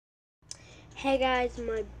Hey guys,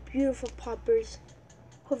 my beautiful poppers.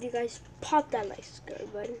 Hope you guys pop that like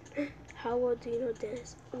subscribe button. How well do you know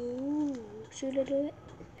this? Ooh, should I do it?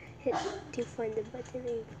 Hit to find the button.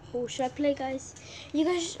 Oh, should I play, guys? You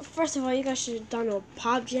guys, first of all, you guys should download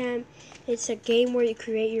Pop Jam. It's a game where you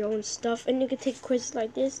create your own stuff, and you can take quizzes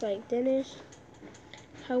like this, like Dennis.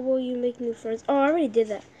 How will you make new friends? Oh, I already did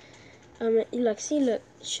that. Look,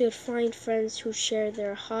 should find friends who share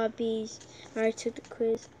their hobbies. I already took the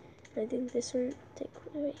quiz. I think this one,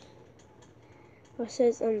 wait. It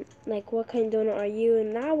says, like, what kind of donut are you?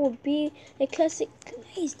 And that will be a classic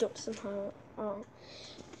glazed donut somehow. Oh.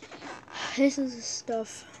 This is the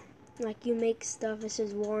stuff, like, you make stuff. It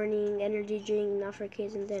says warning, energy drink, not for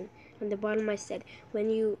kids. And then on the bottom I said, when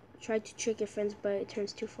you try to trick your friends, but it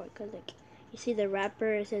turns too far. Because, like, you see the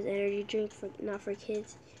wrapper, it says energy drink, for not for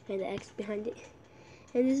kids, and the X behind it.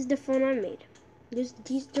 And this is the phone I made.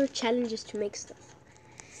 These are challenges to make stuff.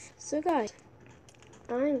 So guys,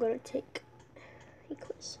 I'm gonna take a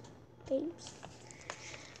quiz. Games.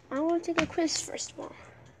 I'm gonna take a quiz first of all.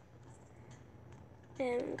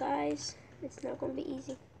 And guys, it's not gonna be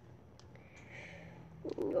easy.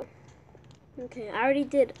 Ooh. Okay, I already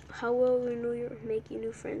did. How will make you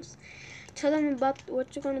new friends? Tell them about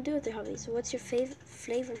what you're gonna do with their hobbies. What's your favorite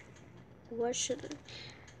flavor? What should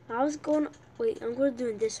I was gonna wait? I'm gonna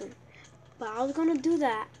do this one, but I was gonna do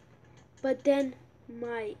that, but then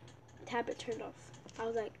my tablet turned off. I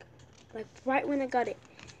was like right when I got it,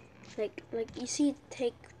 like you see,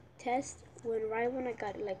 take test right when I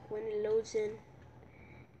got it, like when it loads in,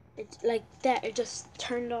 it's like that. It just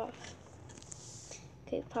turned off.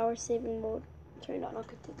 Okay, power saving mode turned on.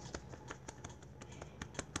 Okay,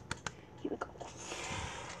 here we go.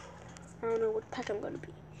 I don't know what pet I'm gonna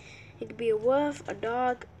be. It could be a wolf, a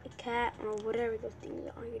dog, a cat, or whatever those things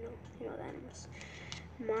are. You know the animals.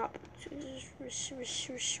 Mop,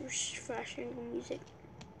 fashion, music.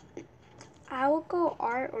 I will go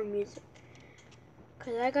art or music.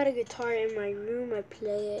 Cause I got a guitar in my room. I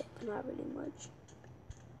play it, not really much.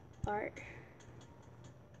 Art.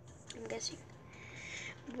 I'm guessing.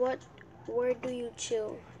 Where do you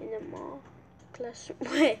chill? In the mall?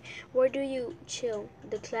 Classroom? Where do you chill?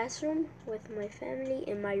 The classroom, with my family,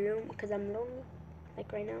 in my room, because I'm lonely,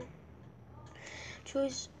 like right now.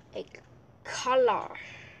 Choose a color.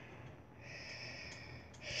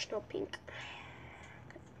 No, pink.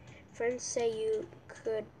 Friends say you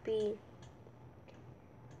could be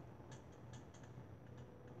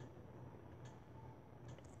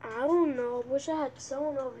I don't know. Wish I had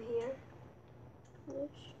someone over here.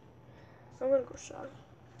 I'm gonna go shop.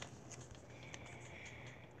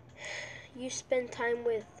 You spend time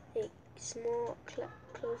with a small,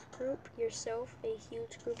 close group, yourself, a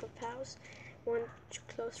huge group of pals, one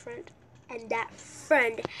close friend, and that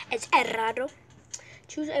friend is errado.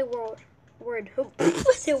 Choose a word.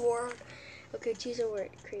 What's a word? Okay, choose a word.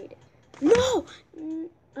 Create it. No!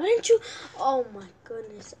 Why didn't you? Oh my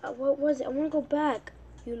goodness. What was it? I want to go back.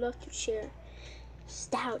 You love to share.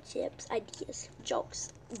 Style tips, ideas,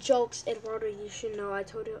 jokes. Jokes, Eduardo, you should know. I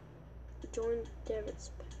told you. Join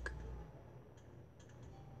David's pack.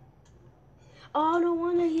 Oh, no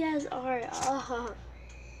wonder he has art.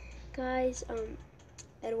 Guys,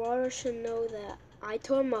 Eduardo should know that I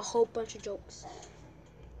told him a whole bunch of jokes.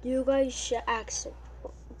 You guys should ask him.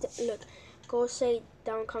 Look, go say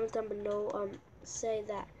comment down below. Say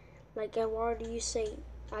that, like, Eduardo, you say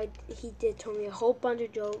he did tell me a whole bunch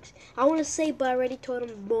of jokes. I want to say, but I already told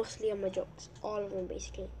him mostly of my jokes, all of them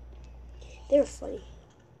basically. They were funny.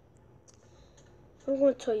 I'm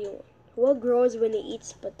going to tell you one. What grows when it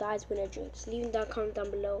eats but dies when it drinks? Leave that comment down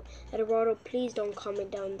below. Eduardo, please don't comment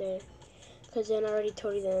down there, because then I already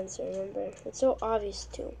told you the answer. Remember, it's so obvious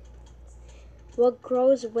too. What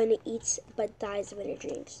grows when it eats but dies when it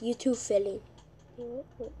drinks? You too, Philly. Wait,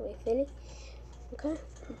 Philly? Okay,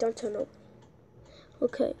 don't turn up.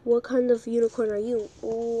 Okay, what kind of unicorn are you?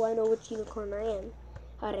 Oh, I know which unicorn I am.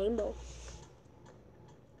 A rainbow.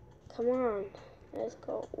 Come on, let's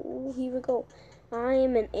go. Oh, here we go. I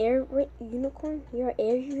am an air unicorn. You're an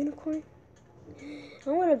air unicorn? I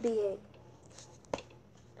want to be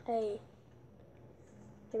a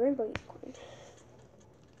rainbow unicorn.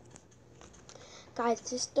 Guys,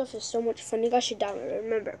 this stuff is so much fun. You guys should download it.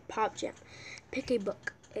 Remember, Pop Jam. Pick a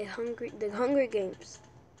book. The Hunger Games.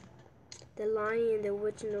 The Lion, the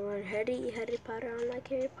Witch, and the One. Harry Potter. I like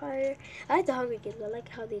Harry Potter. I like the Hunger Games. I like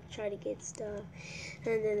how they try to get stuff.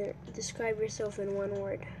 And then describe yourself in one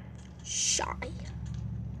word. Shy.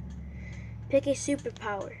 Pick a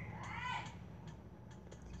superpower.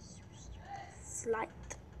 Flight.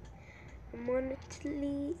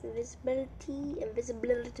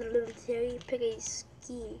 Invisibility. Pick a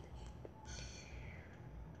scheme.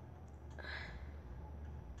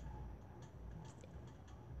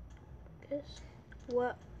 guess.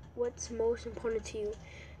 What's most important to you?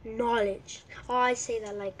 Knowledge. Oh, I say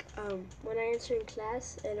that like when I answer in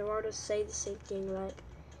class, and Eduardo say the same thing like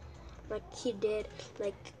he did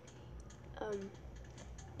like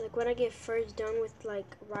when I get first done with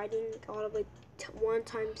like writing all the way to 1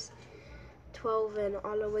 times 12 and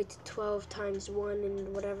all the way to 12 times 1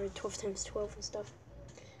 and whatever 12 times 12 and stuff.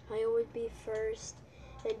 I always be first,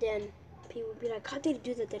 and then people would be like, how did you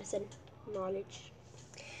do that? Then I said knowledge.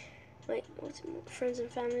 Like, what's more? Friends and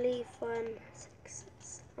family, fun,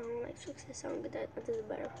 success. I don't like success. I don't get that. That doesn't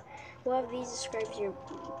matter. What of these describes you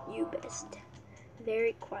best?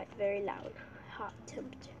 Very quiet, very loud, hot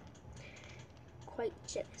tempered, quite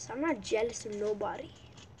jealous. I'm not jealous of nobody.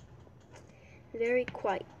 Very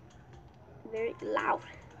quiet, very loud,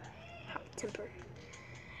 hot tempered.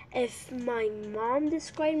 If my mom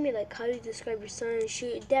described me, like how do you describe your son,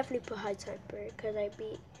 she would definitely put high temper, because I'd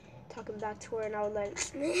be talking back to her and I would like,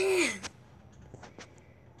 man,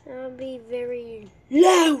 I'll be very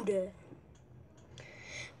loud.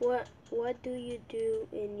 What do you do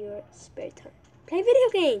in your spare time? Play video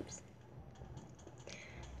games.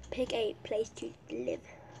 Pick a place to live.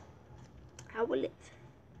 I will live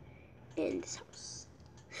in this house.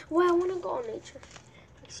 Well, I want to go on nature.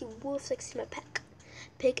 I see wolves, I see my pack.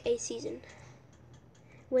 Pick a season.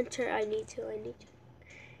 Winter, I need to.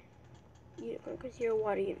 Unicorn, because you're a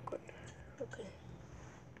water unicorn. Okay.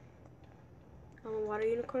 I'm a water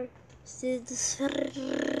unicorn.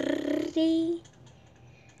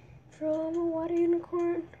 From a water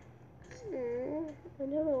unicorn. I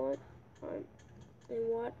never want.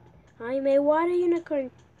 I'm a water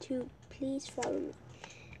unicorn to please follow me.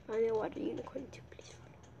 I'm a water unicorn to please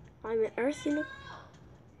follow. I'm an earth unicorn.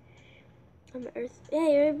 I'm an earth.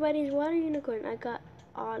 Hey, everybody's water unicorn. I got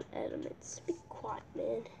all elements. Be quiet,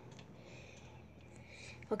 man.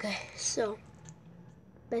 Okay, so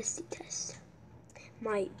bestie test.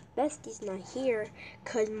 My bestie's not here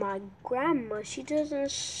because my grandma, she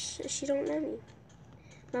don't let me.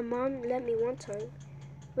 My mom let me one time,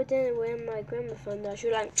 but then when my grandma found out, she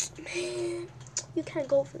was like, man, you can't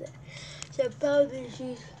go for that. So probably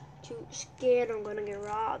she's too scared I'm gonna get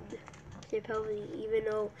robbed. So probably, even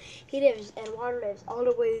though Eduardo lives all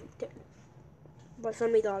the way to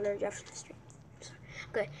Bartholomew Dollar, Jefferson Street.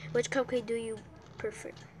 Okay, which cupcake do you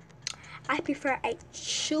prefer? I prefer a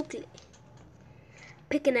chocolate.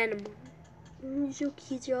 Pick an animal. So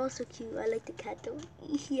cute. You're also cute. I like the cat though.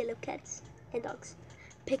 I love cats and dogs.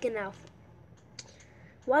 Pick an outfit.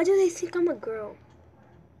 Why do they think I'm a girl?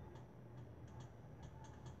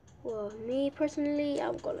 Well, me personally, I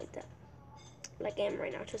would go like that. Like I am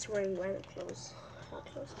right now, just wearing random clothes. Not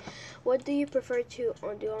clothes. What do you prefer to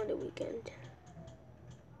do on the weekend?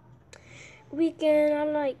 I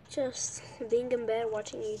like just being in bed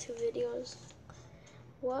watching YouTube videos.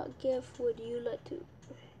 What gift would you like to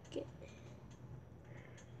get?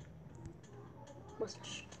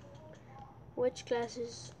 Mustache. Which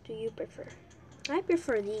classes do you prefer? I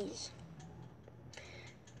prefer these.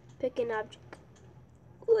 Pick an object.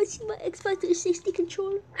 Oh, I see my Xbox 360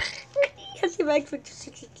 controller. I see my Xbox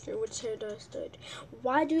 360 controller. Which hair does that?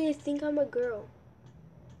 Why do they think I'm a girl?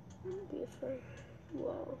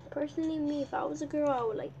 Well, personally, me, if I was a girl, I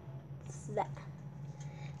would like that.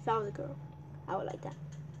 If I was a girl, I would like that.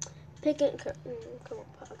 Pick it. Come on,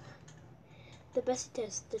 Pug. The bestie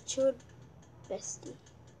test. The chilled bestie.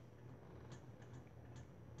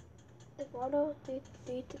 Eduardo, do you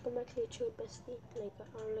think I'm actually a chilled bestie? I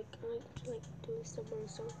like doing stuff on the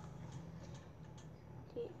song.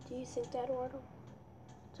 Do you think that, Eduardo?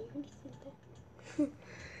 Do you really think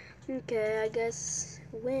that? Okay, I guess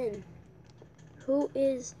when. Who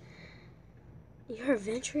is. You're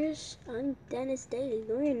adventurous? I'm Dennis Daly.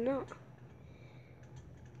 No, you're not.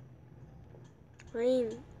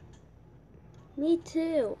 Me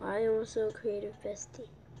too. I am also a creative bestie.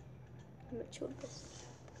 I'm a chill bestie.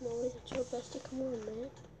 I'm always a chill bestie. Come on, man.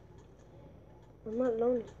 I'm not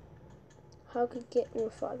lonely. How could I get more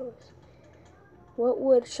followers?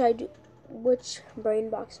 Should I do? Which brain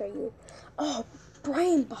box are you? Oh,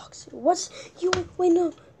 brain box. What's you? Wait,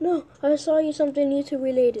 no. I saw you something YouTube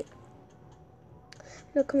related.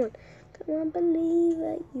 No, come on, believe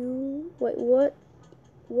that you. Wait, what?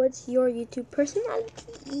 What's your YouTube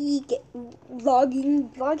personality? Vlogging,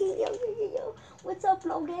 yo. What's up,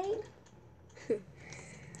 vlogging?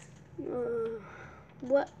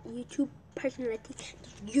 What YouTube personality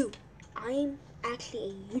do you? I'm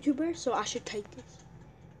actually a YouTuber, so I should take this.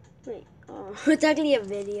 Wait, it's actually a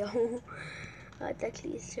video. It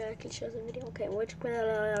actually shows a video. Okay, which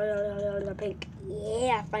pink?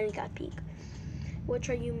 Yeah, I finally got pink. Which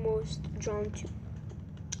are you most drawn to?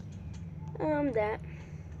 That.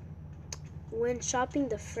 When shopping,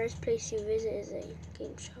 the first place you visit is a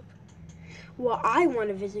game shop. Well, I want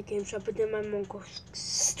to visit a game shop, but then my mom goes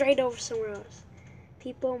straight over somewhere else.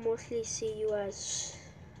 People mostly see you as,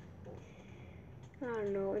 I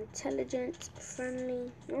don't know, intelligent,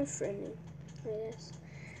 friendly, not friendly, I guess.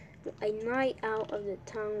 A night out of the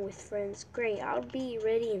town with friends, great. I'll be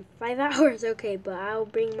ready in 5 hours. Okay, but I'll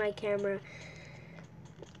bring my camera.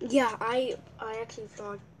 Yeah, I actually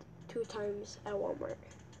vlogged 2 times at Walmart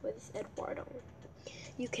with Eduardo.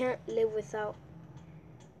 You can't live without.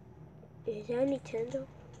 Is that a Nintendo?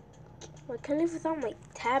 Well, I can't live without my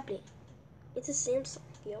tablet. It's a Samsung,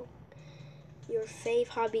 yo. Your fave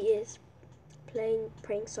hobby is playing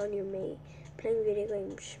pranks on your mate, playing video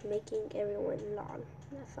games, making everyone laugh.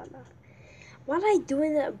 That's not loud. While I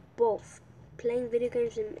doing that both, playing video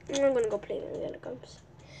games and I'm gonna go play video games.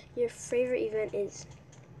 Your favorite event is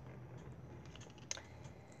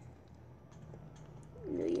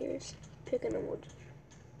New Year's. Pick an emoji.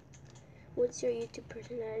 What's your YouTube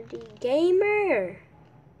personality? Gamer!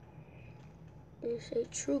 Is a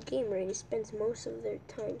true gamer and he spends most of their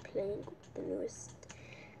time playing the newest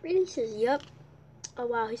releases. Yup. Oh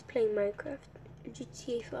wow, he's playing Minecraft.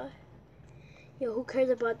 GTA 5. Yo, who cares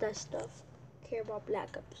about that stuff? Care about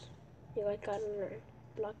Black Ops. You guys gotta learn.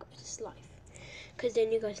 Black Ops is life. Cause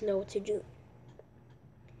then you guys know what to do.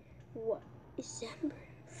 What? December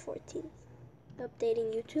 14th.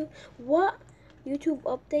 Updating YouTube? What? YouTube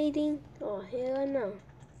updating? Oh, hell no.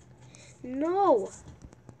 No!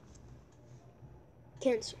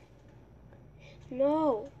 Cancel.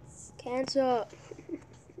 No! Cancel.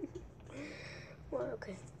 Well,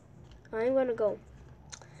 okay. I'm gonna go.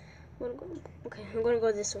 Okay, I'm gonna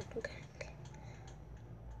go this one. Okay.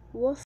 Woof.